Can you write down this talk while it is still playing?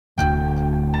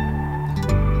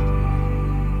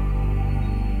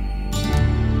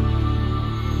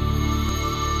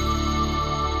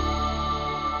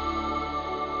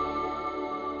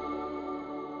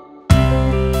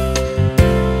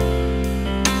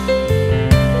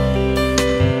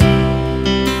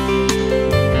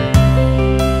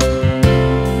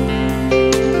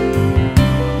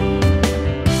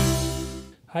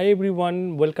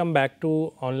everyone, welcome back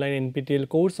to online NPTEL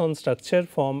course on structure,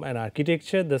 form and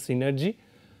architecture, the synergy.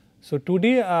 So,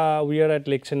 today we are at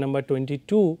lecture number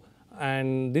 22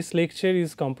 and this lecture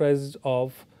is comprised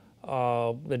of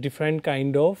the different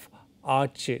kind of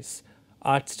arches,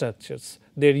 arch structures,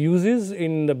 their uses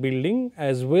in the building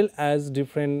as well as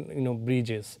different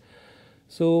bridges.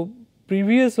 So,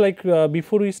 previous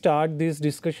before we start this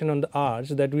discussion on the arch,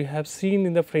 that we have seen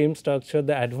in the frame structure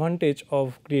the advantage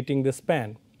of creating the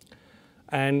span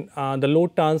and the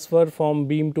load transfer from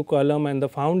beam to column and the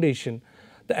foundation.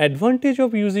 The advantage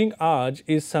of using arch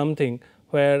is something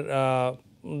where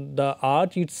the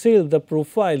arch itself, the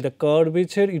profile, the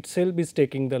curvature itself is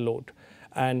taking the load,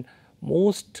 and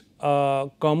most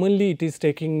commonly it is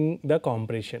taking the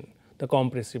compression, the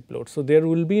compressive load. So, there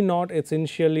will be not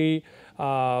essentially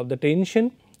the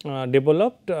tension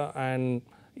developed and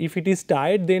if it is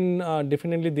tight, then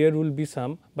definitely there will be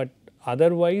some, but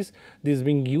otherwise this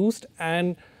being used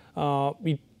and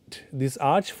this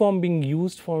arch form being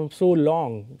used for so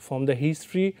long from the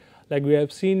history, like we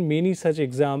have seen many such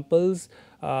examples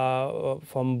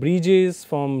from bridges,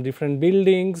 from different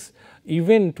buildings,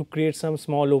 even to create some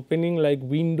small opening like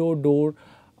window, door,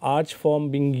 arch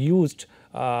form being used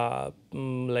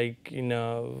like in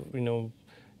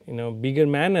a bigger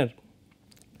manner,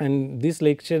 and this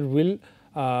lecture will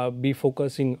be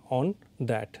focusing on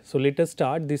that. So, let us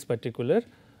start this particular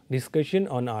discussion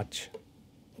on arch.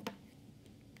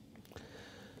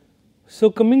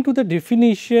 So, coming to the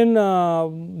definition,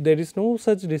 there is no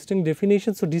such distinct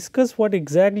definition. So, discuss what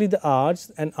exactly the arch.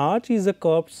 An arch is a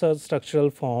curved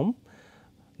structural form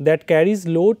that carries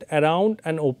load around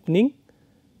an opening,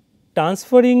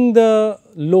 transferring the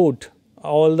load,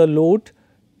 all the load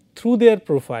through their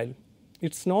profile.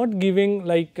 It is not giving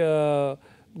like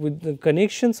with the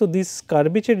connection. So, this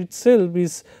curvature itself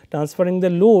is transferring the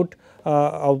load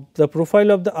of the profile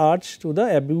of the arch to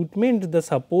the abutment, the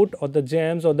support or the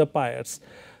jambs or the piers.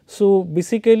 So,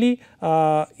 basically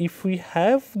if we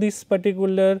have this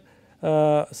particular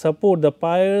support, the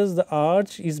piers, the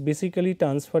arch is basically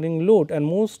transferring load and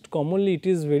most commonly it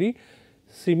is very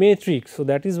symmetric. So,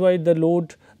 that is why the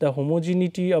load, the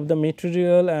homogeneity of the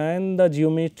material and the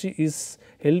geometry is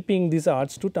helping this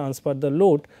arch to transfer the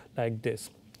load like this.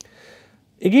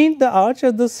 Again, the arch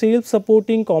are the self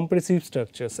supporting compressive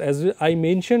structures. As I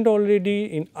mentioned already,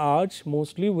 in arch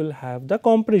mostly will have the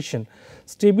compression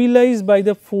stabilized by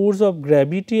the force of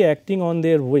gravity acting on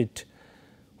their weight,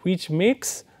 which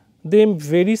makes them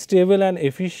very stable and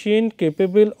efficient,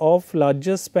 capable of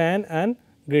larger span and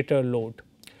greater load.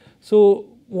 So,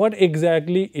 what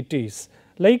exactly it is?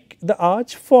 Like the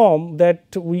arch form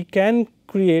that we can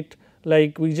create,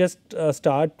 like we just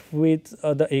start with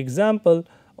the example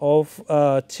of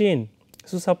chain.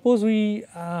 So, suppose we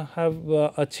have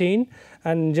a chain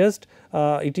and just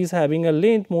it is having a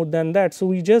length more than that. So,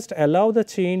 we just allow the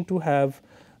chain to have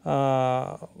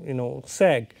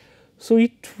sag. So,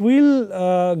 it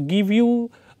will give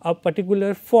you a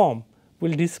particular form. We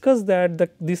will discuss that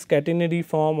this catenary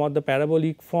form or the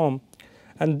parabolic form,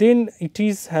 and then it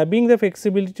is having the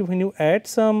flexibility when you add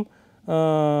some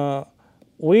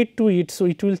weight to it. So,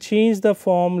 it will change the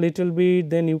form little bit,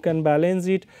 then you can balance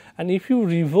it, and if you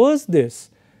reverse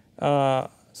this,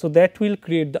 so that will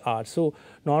create the arch. So,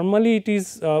 normally it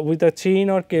is with a chain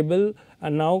or cable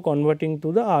and now converting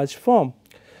to the arch form.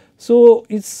 So,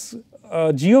 it is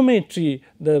geometry,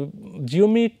 the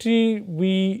geometry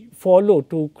we follow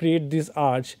to create this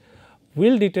arch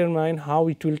will determine how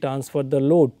it will transfer the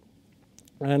load,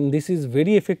 and this is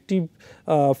very effective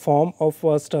form of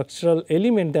a structural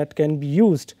element that can be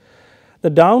used.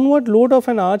 The downward load of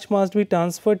an arch must be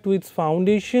transferred to its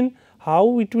foundation.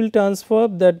 How it will transfer,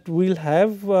 that we will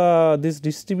have this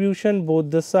distribution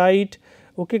both the side,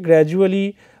 okay,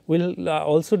 gradually. We will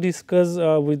also discuss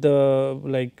with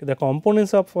the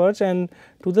components of arch and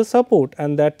to the support,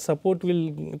 and that support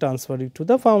will transfer it to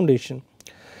the foundation.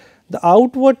 The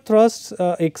outward thrust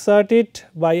exerted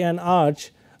by an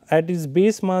arch at its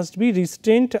base must be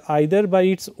restrained either by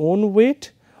its own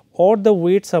weight or the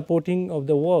weight supporting of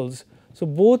the walls. So,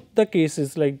 both the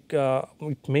cases, like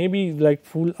it may be like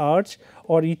full arch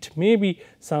or it may be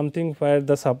something where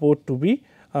the support to be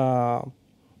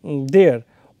there,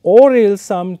 or else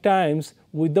sometimes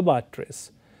with the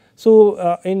buttress.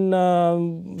 So, in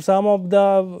some of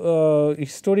the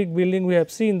historic building we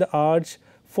have seen the arch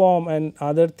form and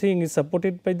other thing is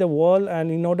supported by the wall,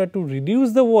 and in order to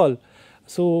reduce the wall,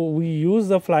 so we use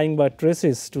the flying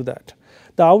buttresses to that.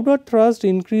 The outward thrust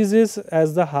increases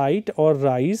as the height or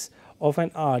rise of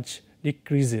an arch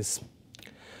decreases.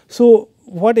 So,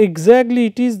 what exactly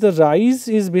it is, the rise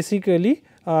is basically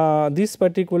this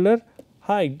particular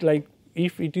height, like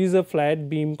if it is a flat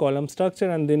beam column structure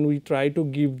and then we try to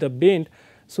give the bend.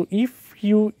 So, if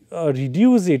you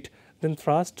reduce it, then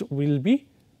thrust will be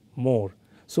more.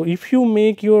 So, if you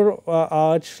make your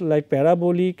arch like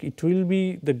parabolic, it will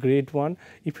be the great one.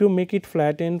 If you make it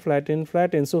flatten, flatten,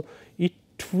 flatten, so it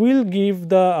will give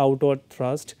the outward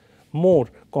thrust more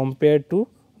compared to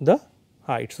the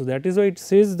height. So, that is why it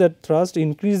says that thrust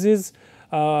increases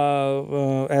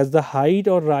as the height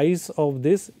or rise of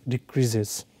this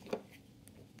decreases.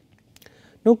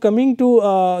 Now, coming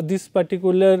to this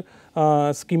particular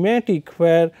schematic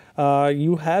where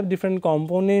you have different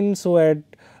components. So, at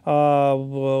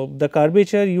the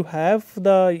curvature you have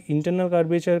the internal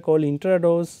curvature called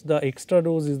intradose, the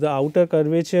extradose is the outer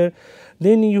curvature.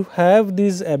 Then you have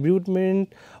this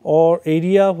abutment or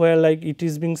area where like it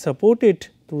is being supported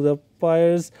to the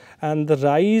piers, and the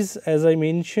rise, as I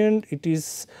mentioned, it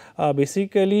is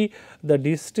basically the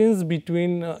distance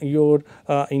between your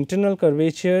internal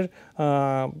curvature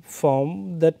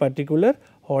from that particular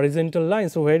horizontal line.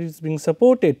 So, where it is being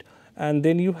supported, and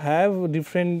then you have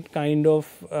different kind of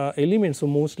elements. So,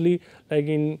 mostly like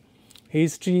in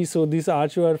history, so these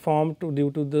arches were formed due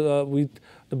to the with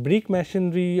the brick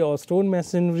masonry or stone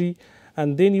masonry,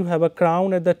 and then you have a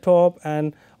crown at the top,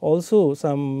 and also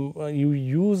some you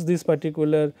use this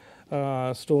particular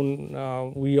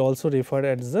stone we also refer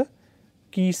as the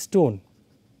keystone.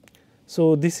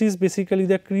 So, this is basically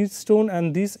the keystone,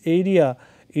 and this area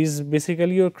is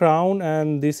basically your crown,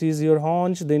 and this is your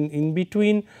haunch. Then in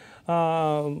between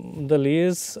the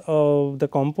layers of the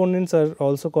components are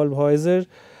also called voiser.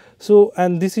 So,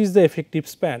 and this is the effective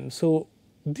span. So,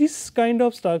 this kind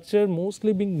of structure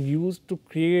mostly being used to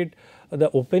create the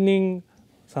opening,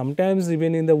 sometimes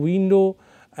even in the window,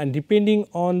 and depending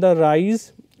on the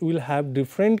rise we will have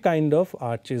different kind of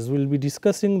arches. We will be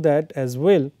discussing that as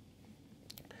well.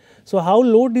 So, how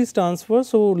load is transferred?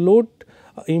 So, load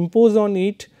imposed on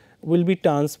it will be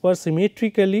transferred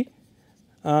symmetrically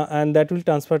and that will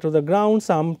transfer to the ground.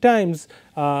 Sometimes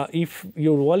if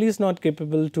your wall is not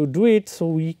capable to do it, so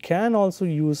we can also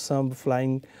use some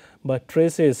flying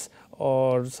buttresses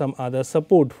or some other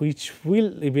support which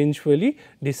will eventually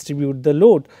distribute the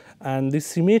load, and this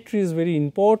symmetry is very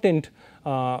important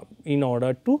in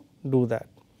order to do that.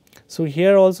 So,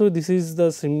 here also this is the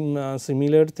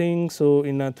similar thing. So,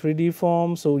 in a 3D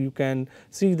form, so you can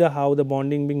see the how the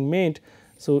bonding being made.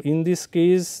 So, in this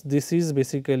case this is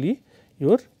basically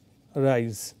your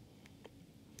rise.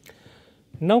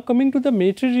 Now, coming to the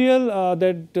material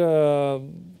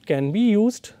that can be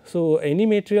used. So, any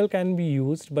material can be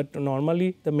used, but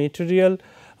normally the material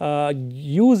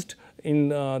used in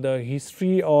the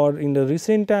history or in the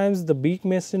recent times, the brick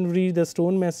masonry, the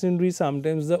stone masonry,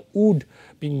 sometimes the wood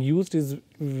being used is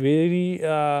very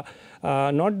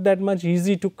not that much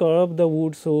easy to curve the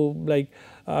wood. So, like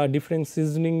different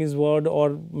seasoning is word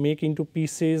or make into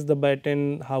pieces the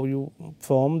batten how you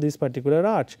form this particular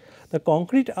arch. The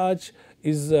concrete arch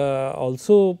is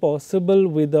also possible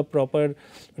with the proper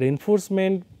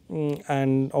reinforcement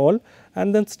and all,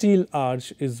 and then steel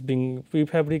arch is being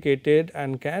prefabricated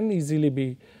and can easily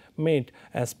be made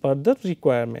as per the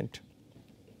requirement.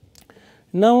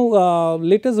 Now,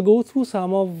 let us go through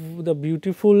some of the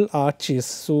beautiful arches.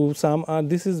 So, some are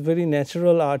this is very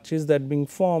natural arches that being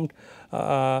formed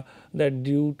that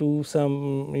due to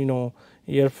some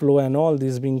airflow and all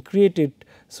this being created.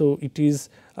 So, it is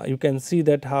you can see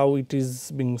that how it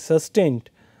is being sustained,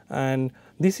 and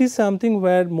this is something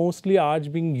where mostly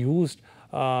arch being used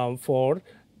for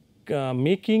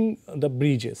making the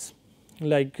bridges,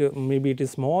 like maybe it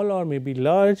is small or maybe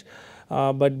large,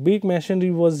 but brick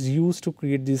masonry was used to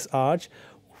create this arch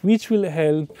which will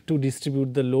help to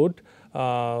distribute the load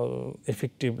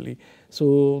effectively.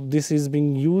 So, this is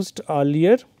being used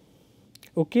earlier.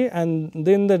 Okay, and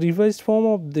then the revised form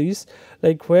of this,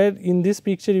 like where in this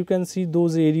picture you can see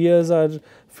those areas are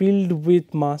filled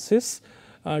with masses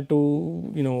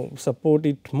to support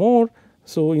it more.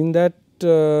 So, in that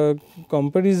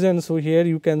comparison, so here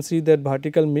you can see that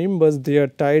vertical members they are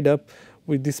tied up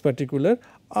with this particular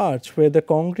arch where the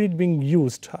concrete being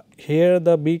used, here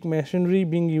the brick masonry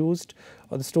being used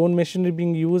or the stone masonry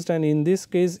being used, and in this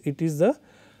case it is the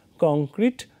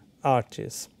concrete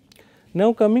arches.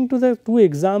 Now, coming to the two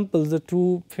examples, the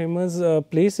two famous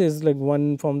places like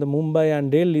one from the Mumbai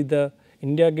and Delhi, the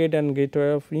India Gate and Gateway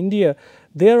of India,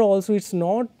 there also it is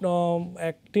not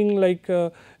acting like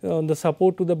the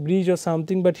support to the bridge or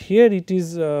something, but here it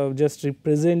is just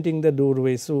representing the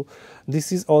doorway. So,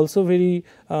 this is also very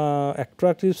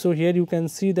attractive. So, here you can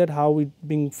see that how it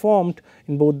being formed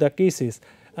in both the cases,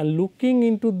 and looking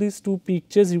into these two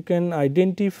pictures you can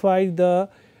identify the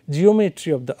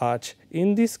geometry of the arch.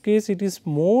 In this case it is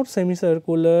more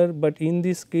semicircular, but in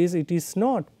this case it is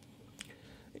not,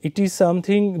 it is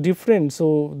something different.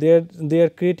 So, they are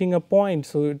creating a point.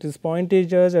 So, it is point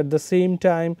edge arch at the same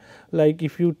time, like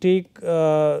if you take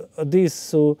this.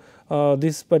 So,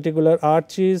 this particular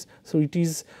arches, so it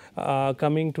is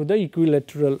coming to the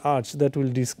equilateral arch that we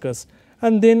will discuss,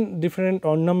 and then different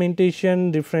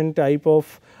ornamentation, different type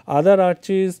of other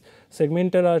arches,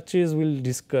 segmental arches we will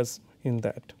discuss in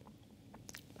that.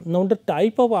 Now, the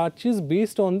type of arches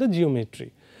based on the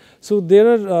geometry. So, there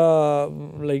are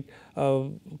like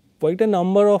quite a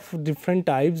number of different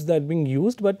types that being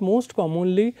used, but most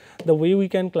commonly the way we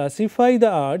can classify the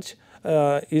arch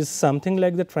is something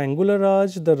like the triangular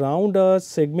arch, the round arch,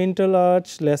 segmental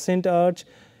arch, lacent arch,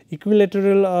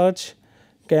 equilateral arch,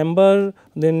 camber,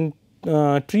 then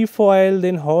trefoil,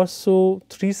 then horseshoe,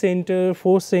 3 centered,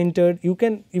 4 centered. You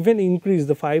can even increase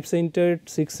the 5 centered,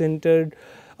 6 centered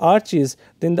arches,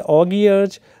 then the augie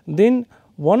arch. Then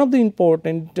one of the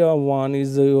important one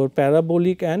is your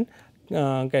parabolic and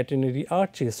catenary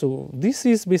arches. So, this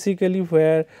is basically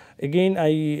where again I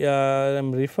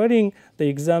am referring the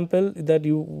example that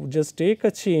you just take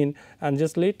a chain and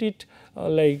just let it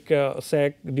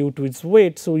sag due to its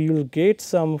weight. So, you will get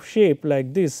some shape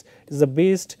like this is the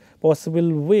best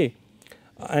possible way,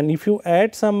 and if you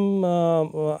add some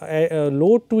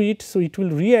load to it, so it will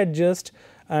readjust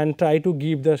and try to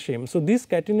give the shape. So, this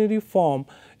catenary form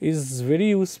is very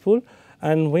useful,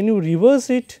 and when you reverse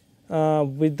it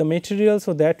with the material,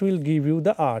 so that will give you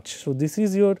the arch. So, this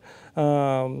is your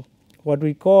what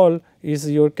we call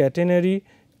is your catenary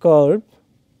curve,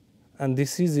 and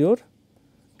this is your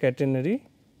catenary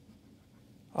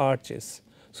arches.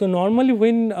 So, normally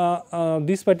when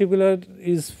this particular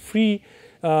is free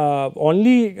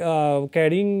only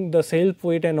carrying the self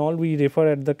weight and all, we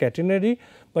refer at the catenary,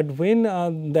 but when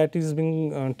that is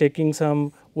being taking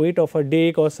some weight of a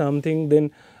deck or something, then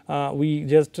we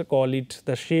just call it,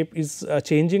 the shape is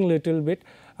changing little bit,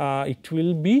 it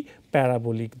will be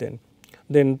parabolic,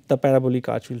 then the parabolic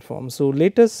arch will form. So,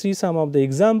 let us see some of the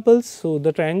examples. So,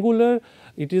 the triangular,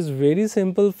 it is very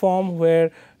simple form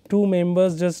where two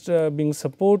members just being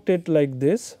supported like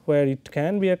this, where it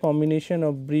can be a combination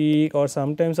of brick, or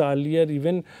sometimes earlier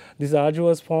even this arch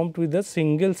was formed with a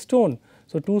single stone.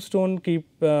 So, two stone keep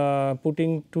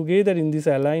putting together in this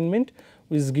alignment,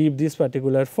 which give this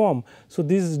particular form. So,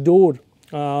 this door,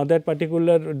 that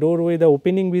particular doorway, the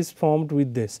opening is formed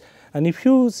with this, and if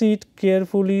you see it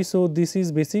carefully, so this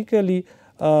is basically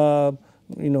rumble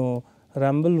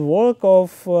work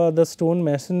of the stone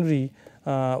masonry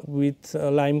with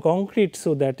lime concrete.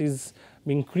 So, that is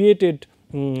being created,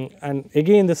 and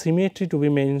again the symmetry to be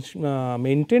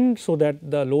maintained, so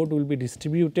that the load will be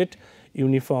distributed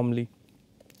uniformly.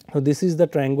 So, this is the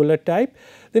triangular type.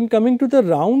 Then coming to the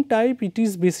round type, it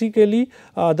is basically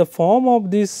the form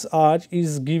of this arch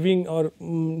is giving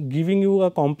giving you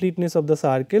a completeness of the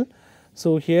circle.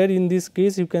 So, here in this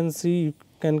case you can see, you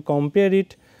can compare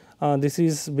it, this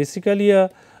is basically a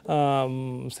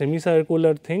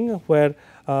semicircular thing, where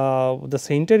the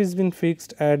center is been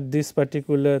fixed at this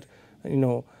particular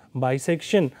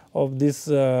bisection of this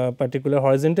particular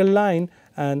horizontal line,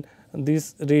 and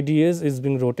this radius is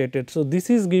being rotated. So, this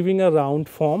is giving a round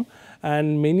form,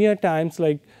 and many a times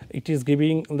like it is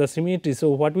giving the symmetry.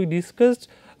 So, what we discussed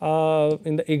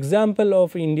in the example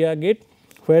of India Gate,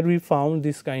 where we found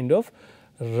this kind of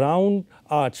round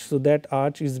arch. So, that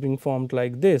arch is being formed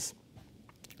like this,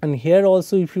 and here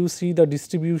also if you see the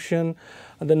distribution,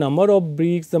 the number of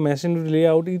bricks, the masonry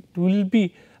layout, it will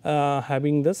be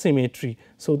having the symmetry.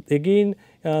 So, again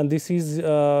this is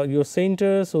your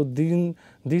center. So, then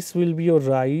this will be your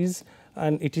rise,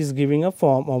 and it is giving a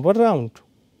form of a round.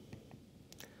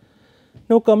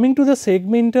 Now, coming to the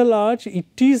segmental arch,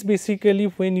 it is basically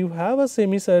when you have a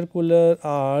semicircular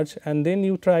arch and then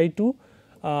you try to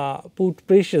put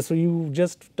pressure. So, you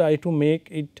just try to make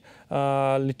it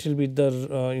little bit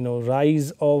the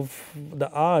rise of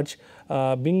the arch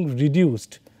being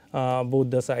reduced both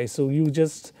the sides. So, you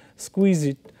just squeeze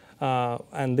it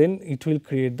and then it will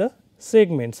create the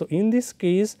segment. So, in this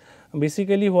case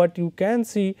basically what you can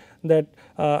see that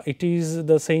it is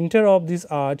the center of this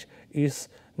arch is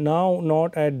now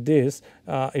not at this,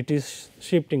 it is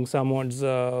shifting somewhat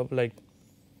like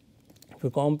if you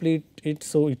complete it.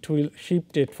 So, it will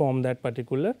shift it from that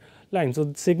particular line.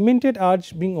 So, segmented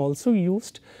arch being also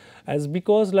used as,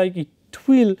 because like it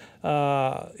will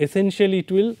essentially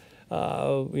it will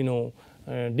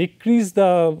decrease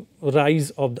the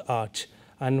rise of the arch,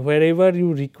 and wherever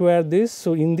you require this.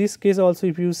 So, in this case also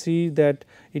if you see that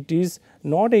it is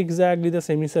not exactly the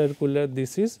semicircular,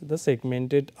 this is the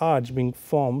segmented arch being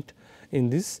formed in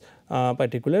this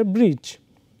particular bridge.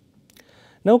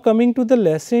 Now, coming to the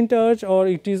lancet arch, or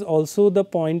it is also the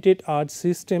pointed arch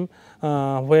system,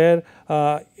 where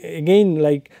again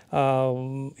like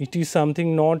it is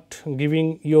something not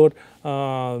giving your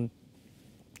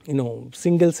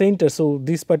single center. So,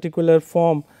 this particular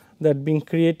form that being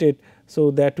created, so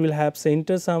that will have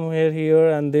center somewhere here,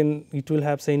 and then it will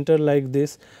have center like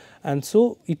this, and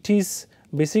so it is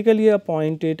basically a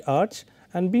pointed arch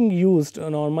and being used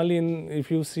normally in,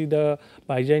 if you see the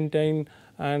Byzantine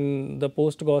and the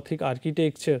post Gothic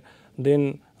architecture,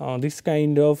 then this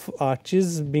kind of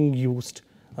arches being used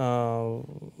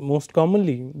most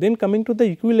commonly. Then coming to the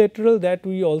equilateral, that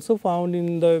we also found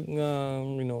in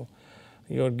the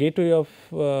your gateway of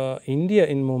India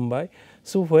in Mumbai.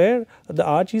 So, where the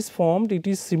arch is formed, it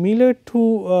is similar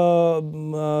to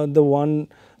the one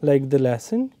like the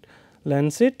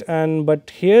lancet, and but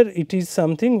here it is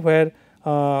something where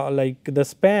like the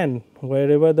span,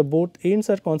 wherever the both ends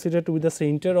are considered to be the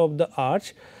center of the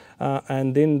arch,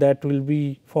 and then that will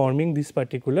be forming this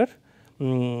particular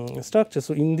structure.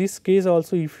 So, in this case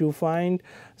also, if you find,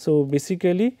 so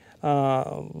basically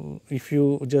if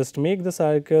you just make the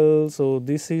circle, so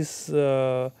this is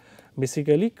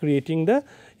basically creating the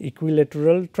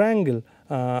equilateral triangle,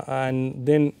 and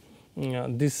then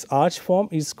this arch form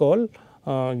is called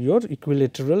your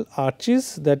equilateral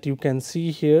arches, that you can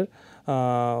see here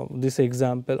this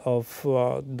example of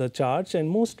the church, and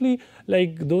mostly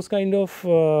like those kind of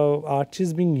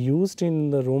arches being used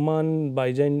in the Roman,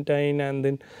 Byzantine, and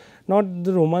then not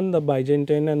the Roman, the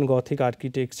Byzantine and Gothic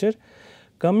architecture.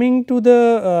 Coming to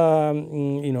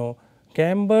the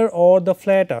camber or the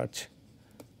flat arch.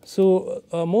 So,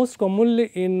 most commonly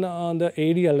in the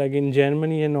area like in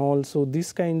Germany and all, so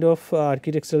this kind of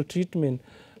architectural treatment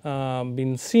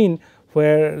been seen,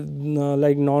 where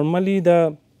like normally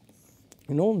the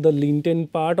the lintel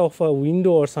part of a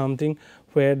window or something,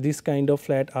 where this kind of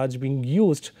flat arch being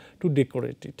used to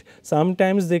decorate it.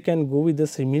 Sometimes they can go with the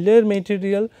similar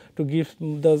material to give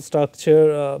the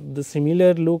structure the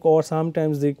similar look, or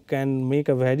sometimes they can make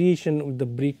a variation with the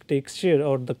brick texture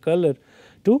or the color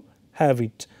to have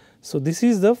it. So, this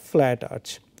is the flat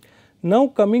arch. Now,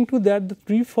 coming to that, the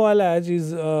trefoil arch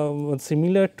is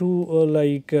similar to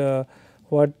like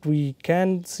what we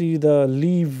can see the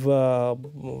leaf,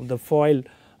 the foil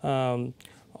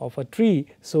of a tree.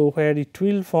 So, where it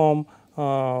will form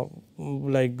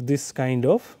like this kind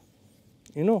of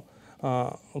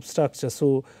structure.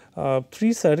 So,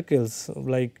 3 circles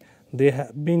like they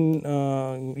have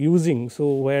been using.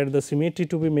 So, where the symmetry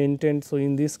to be maintained. So,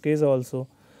 in this case also,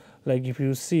 like if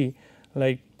you see,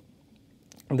 like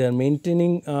they are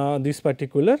maintaining this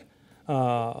particular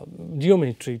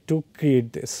geometry to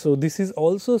create this. So, this is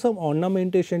also some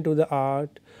ornamentation to the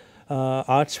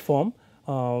arch form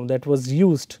that was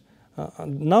used.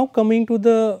 Now, coming to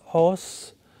the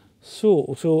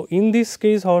horseshoe. So, in this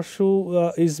case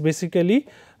horseshoe is basically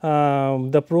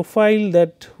the profile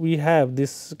that we have,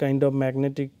 this kind of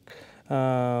magnetic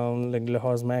like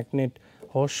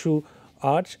horseshoe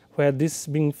arch, where this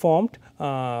being formed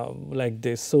like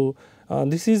this. So,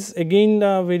 this is again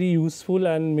very useful,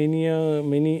 and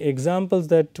many examples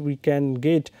that we can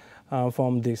get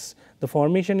from this. The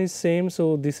formation is same.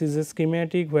 So, this is a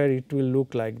schematic where it will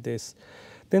look like this.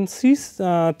 Then this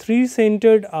 3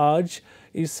 centered arch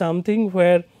is something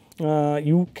where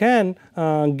you can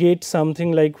get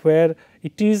something like where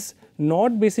it is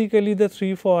not basically the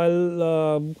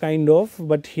trefoil kind of,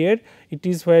 but here it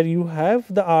is where you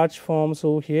have the arch form.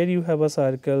 So, here you have a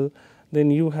circle,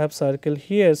 then you have circle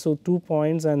here. So, 2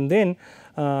 points, and then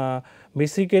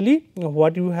basically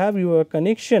what you have your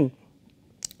connection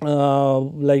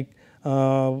like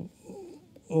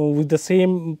with the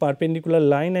same perpendicular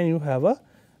line, and you have a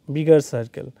bigger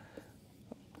circle.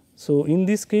 So, in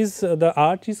this case the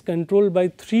arch is controlled by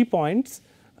 3 points,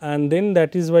 and then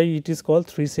that is why it is called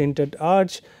 3 centered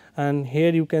arch, and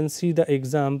here you can see the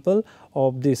example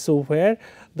of this. So, where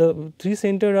the 3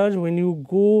 centered arch, when you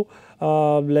go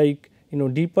like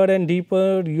deeper and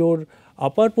deeper, your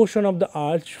upper portion of the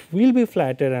arch will be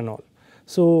flatter and all.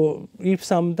 So, if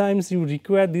sometimes you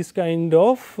require this kind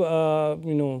of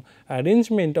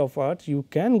arrangement of arch, you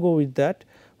can go with that,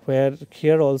 where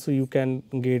here also you can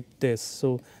get this.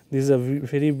 So, this is a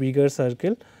very bigger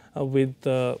circle with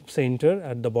the center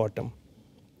at the bottom.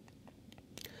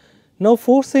 Now,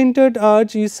 4 centered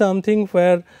arch is something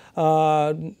where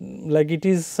like it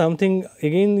is something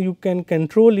again you can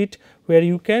control it, where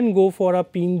you can go for a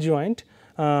pin joint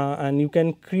and you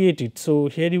can create it. So,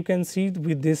 here you can see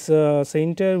with this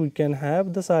center we can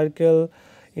have the circle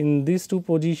in these 2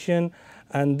 position,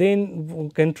 and then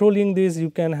controlling this you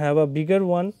can have a bigger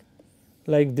one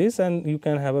like this, and you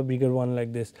can have a bigger one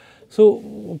like this.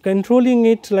 So, controlling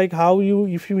it, like how you,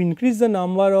 if you increase the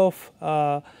number of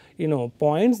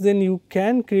points, then you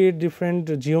can create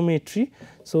different geometry.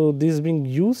 So, this being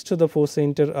used to the 4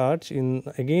 center arch in,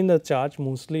 again the church,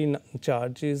 mostly in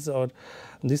churches, or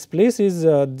this place is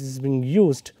this being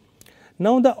used.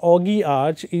 Now, the ogee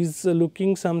arch is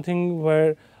looking something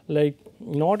where, like,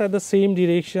 not at the same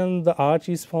direction, the arch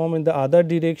is formed in the other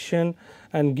direction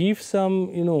and give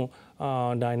some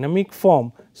dynamic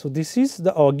form. So, this is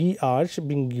the ogee arch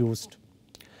being used.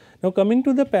 Now, coming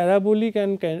to the parabolic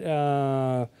and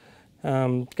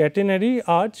catenary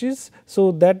arches.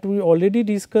 So, that we already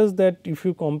discussed that if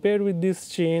you compare with this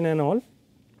chain and all,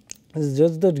 is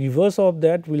just the reverse of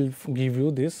that will give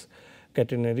you this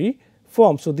catenary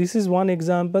form. So, this is one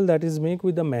example that is made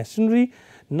with the masonry.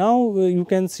 Now, you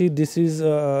can see this is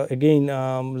again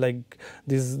like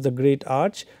this is the great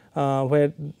arch,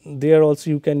 where there also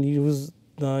you can use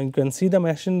you can see the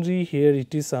masonry here,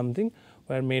 it is something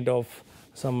where made of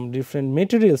some different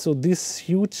materials. So, this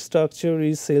huge structure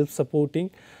is self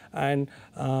supporting and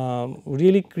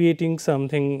really creating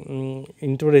something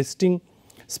interesting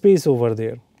space over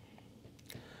there.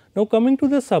 Now, coming to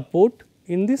the support,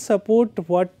 in this support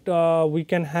what we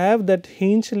can have that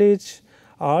hinge ledge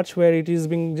arch where it is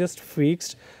being just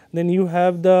fixed, then you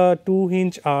have the 2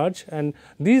 hinge arch, and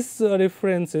these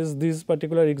references, these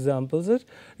particular examples are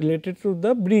related to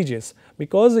the bridges,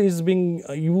 because it is being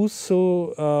used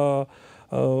so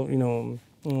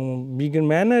bigger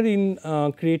manner in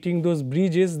creating those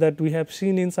bridges that we have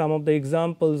seen in some of the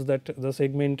examples, that the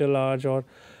segmental arch, or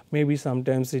maybe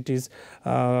sometimes it is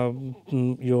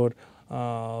your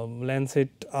lancet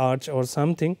arch or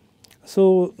something.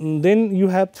 So, then you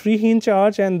have 3 hinge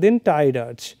arch and then tied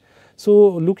arch. So,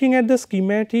 looking at the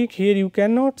schematic here, you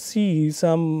cannot see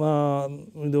some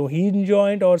hinge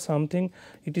joint or something,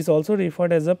 it is also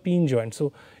referred as a pin joint.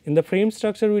 So, in the frame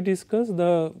structure we discussed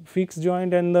the fixed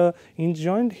joint and the hinge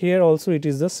joint, here also it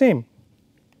is the same.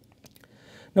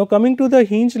 Now, coming to the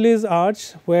hinge ledge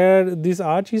arch, where this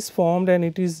arch is formed and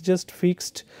it is just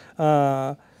fixed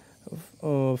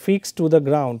fixed to the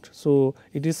ground. So,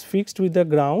 it is fixed with the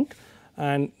ground,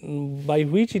 and by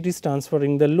which it is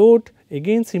transferring the load,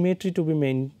 again symmetry to be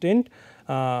maintained,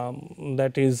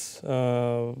 that is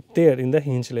there in the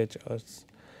hinge ledge arch.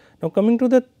 Now, coming to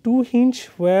the 2 hinge,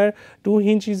 where 2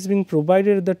 hinge is being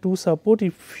provided the 2 support,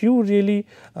 if you really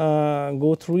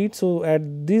go through it. So, at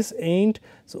this end,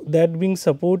 so that being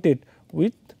supported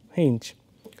with hinge.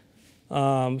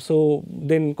 So,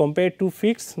 then compared to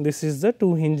fixed, this is the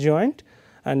 2 hinge joint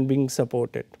and being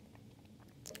supported.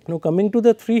 Now, coming to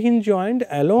the 3 hinge joint,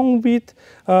 along with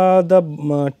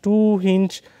the 2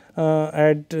 hinge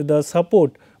at the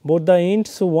support both the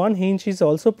ends. So, one hinge is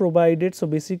also provided. So,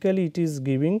 basically it is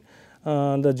giving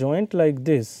the joint like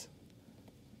this.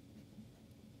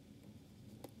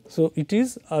 So, it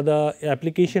is the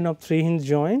application of 3 hinge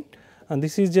joint, and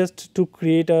this is just to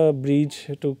create a bridge,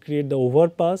 to create the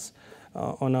overpass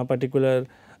on a particular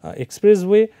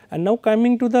expressway. And now,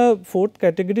 coming to the 4th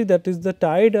category, that is the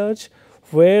tied arch,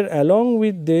 where along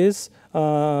with this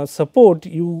support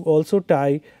you also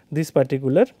tie this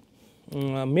particular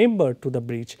member to the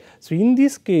bridge. So, in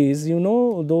this case,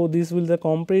 though this will the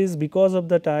compress because of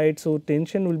the tide, so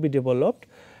tension will be developed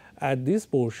at this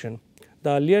portion. The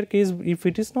earlier case, if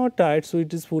it is not tied, so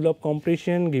it is full of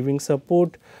compression, giving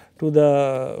support to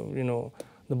the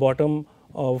the bottom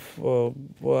of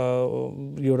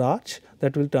your arch,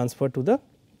 that will transfer to the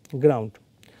ground.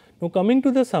 Now, coming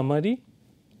to the summary.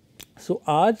 So,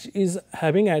 arch is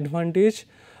having advantage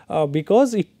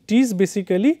because it is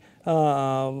basically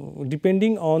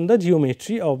depending on the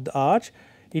geometry of the arch,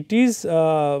 it is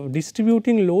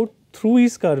distributing load through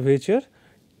its curvature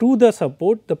to the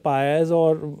support, the piers,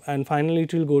 and finally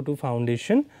it will go to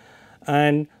foundation.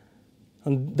 And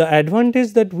the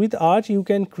advantage that with arch you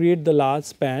can create the large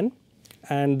span,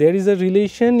 and there is a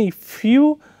relation, if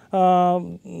you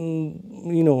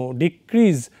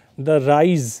decrease the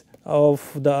rise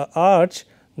of the arch,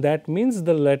 that means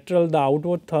the lateral, the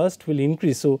outward thrust will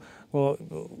increase. So,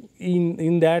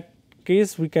 in that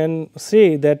case we can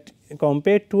say that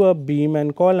compared to a beam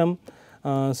and column,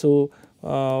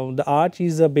 the arch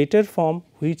is a better form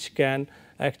which can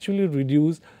actually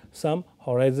reduce some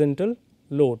horizontal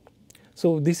load.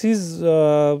 So, this is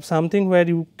something where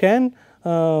you can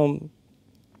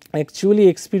actually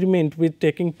experiment with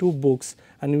taking 2 books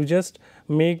and you just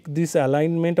make this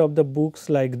alignment of the books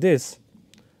like this,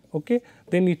 okay,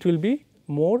 then it will be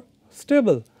more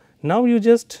stable. Now, you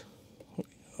just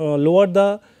lower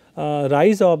the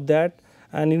rise of that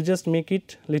and you just make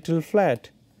it little flat.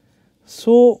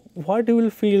 So, what you will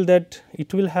feel that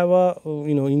it will have a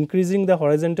increasing the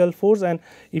horizontal force, and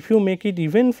if you make it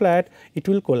even flat it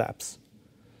will collapse.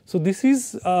 So, this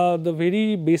is the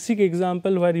very basic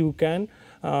example where you can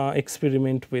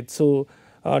experiment with. So,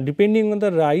 depending on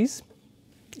the rise,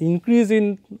 increase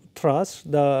in thrust,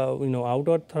 the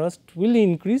outward thrust will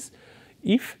increase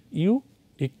if you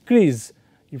decrease,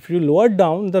 if you lower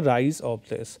down the rise of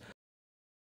this.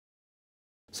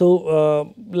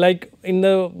 So, like in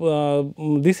the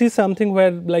this is something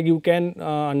where like you can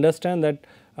understand that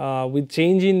with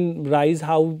change in rise,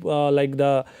 how like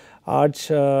the arch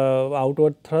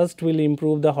outward thrust will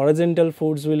improve, the horizontal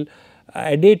force will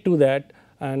added to that,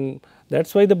 and that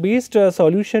is why the best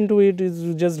solution to it is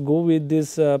to just go with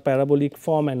this parabolic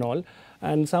form and all.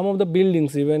 And some of the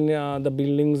buildings, even the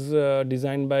buildings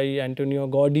designed by Antonio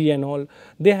Gaudi and all,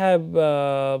 they have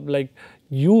like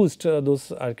used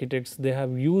those architects, they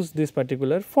have used this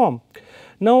particular form.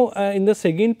 Now, in the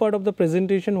second part of the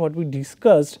presentation, what we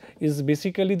discussed is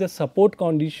basically the support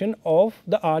condition of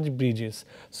the arch bridges.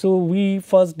 So, we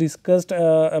first discussed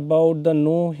about the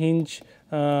no hinge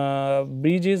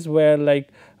bridges, where like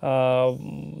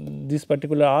this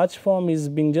particular arch form is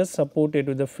being just supported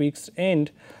with a fixed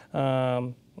end,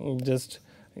 just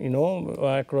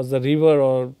across the river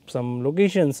or some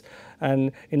locations,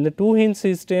 and in the two hinge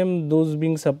system those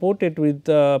being supported with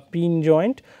the pin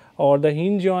joint or the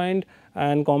hinge joint,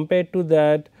 and compared to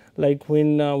that, like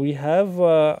when we have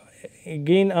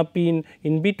again a pin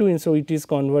in between, so it is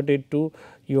converted to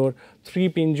your 3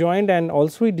 pin joint. And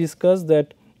also we discussed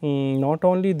that not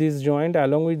only this joint,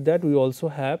 along with that we also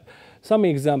have some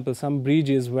examples, some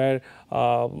bridges where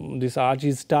this arch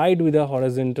is tied with a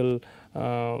horizontal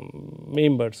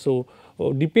member. So,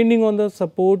 depending on the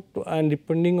support and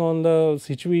depending on the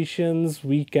situations,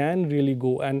 we can really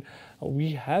go, and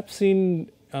we have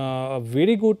seen a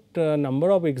very good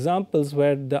number of examples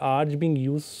where the arch being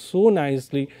used so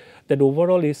nicely that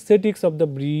overall aesthetics of the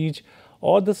bridge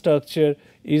or the structure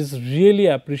is really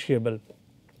appreciable.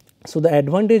 So, the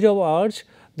advantage of arch,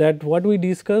 that what we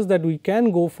discussed, that we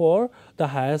can go for the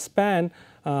higher span,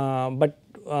 but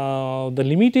the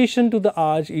limitation to the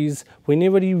arch is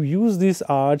whenever you use this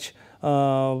arch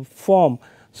form.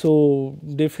 So,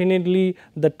 definitely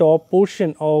the top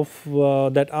portion of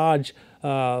that arch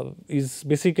is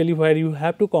basically where you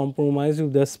have to compromise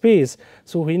with the space.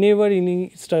 So, whenever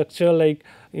any structure like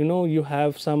you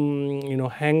have some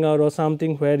hanger or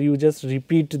something where you just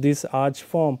repeat this arch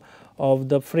form of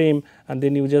the frame and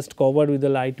then you just cover with the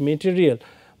light material,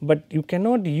 but you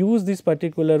cannot use this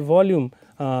particular volume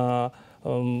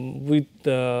with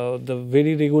the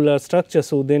very regular structure.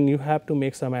 So, then you have to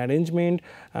make some arrangement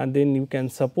and then you can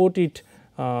support it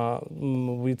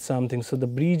with something. So, the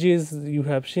bridges, you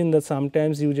have seen that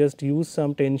sometimes you just use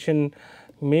some tension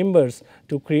members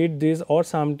to create this, or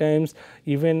sometimes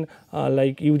even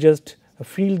like you just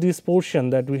feel this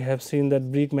portion, that we have seen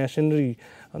that brick masonry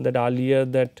that earlier,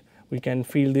 that we can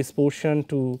feel this portion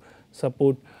to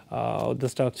support the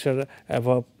structure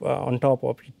above on top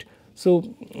of it. So,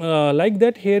 like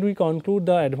that, here we conclude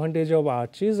the advantage of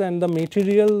arches and the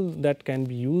material that can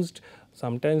be used.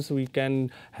 Sometimes we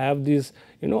can have this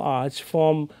arch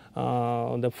form,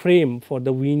 the frame for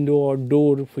the window or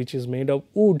door which is made of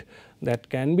wood, that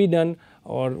can be done,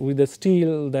 or with the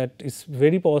steel, that is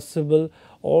very possible,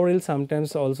 or else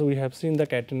sometimes also we have seen the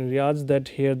catenary arch, that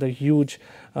here the huge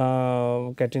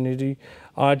catenary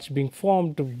arch being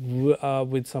formed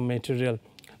with some material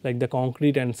like the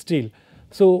concrete and steel.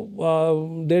 So,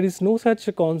 there is no such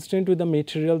a constraint with the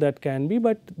material that can be,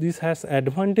 but this has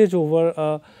advantage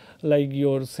over like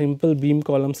your simple beam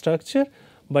column structure,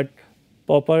 but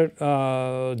proper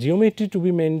geometry to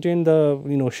be maintained,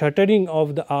 the shuttering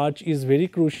of the arch is very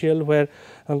crucial, where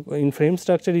in frame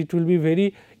structure it will be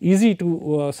very easy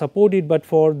to support it, but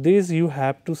for this you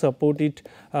have to support it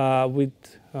with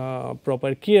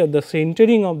proper care. The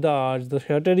centering of the arch, the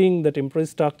shuttering, the temporary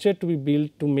structure to be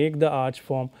built to make the arch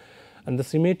form, and the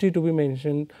symmetry to be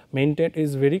maintained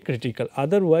is very critical,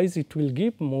 otherwise it will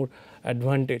give more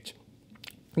advantage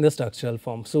in the structural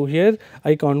form. So, here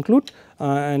I conclude,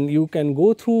 and you can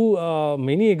go through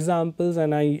many examples,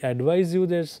 and I advise you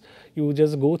that you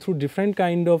just go through different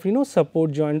kind of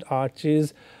support joint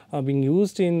arches being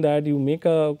used in that. You make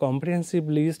a comprehensive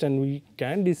list and we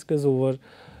can discuss over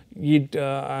it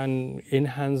and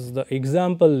enhance the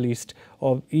example list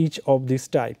of each of this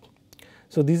type.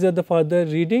 So, these are the further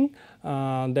reading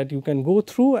that you can go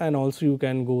through, and also you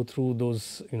can go through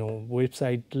those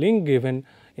website link given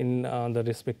in the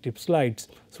respective slides.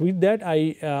 So, with that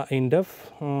I end up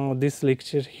this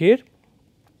lecture here.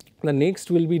 The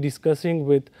next we will be discussing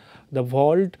with the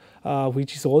vault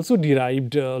which is also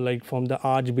derived like from the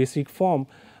arch basic form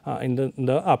in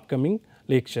the upcoming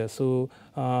lecture. So,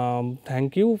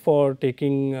 thank you for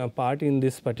taking part in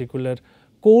this particular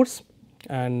course,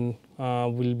 and we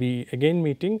will be again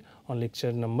meeting on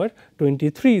lecture number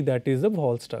 23, that is the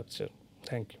vault structure.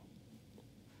 Thank you.